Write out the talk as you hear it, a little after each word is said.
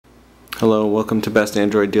Hello, welcome to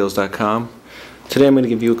bestandroiddeals.com. Today I'm going to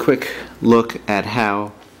give you a quick look at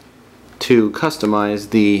how to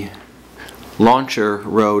customize the launcher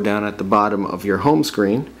row down at the bottom of your home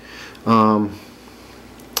screen.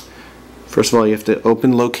 First of all, you have to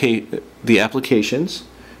locate the applications,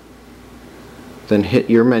 then hit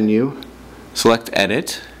your menu, select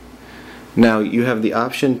edit. Now you have the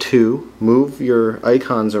option to move your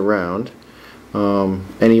icons around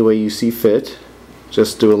any way you see fit.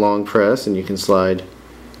 Just do a long press and you can slide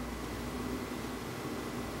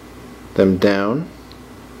them down.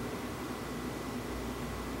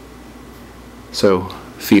 So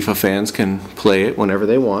FIFA fans can play it whenever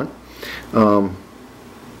they want. You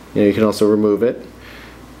can also remove it.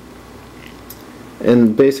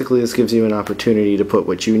 And basically this gives you an opportunity to put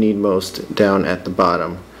what you need most down at the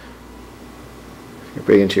bottom. If you're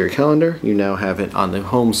big into your calendar, you now have it on the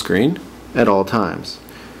home screen at all times.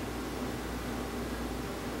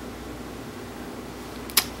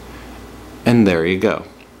 And there you go.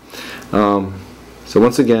 So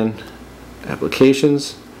once again,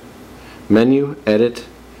 applications, menu, edit,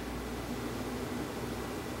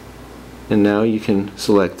 and now you can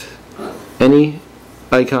select any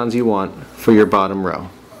icons you want for your bottom row.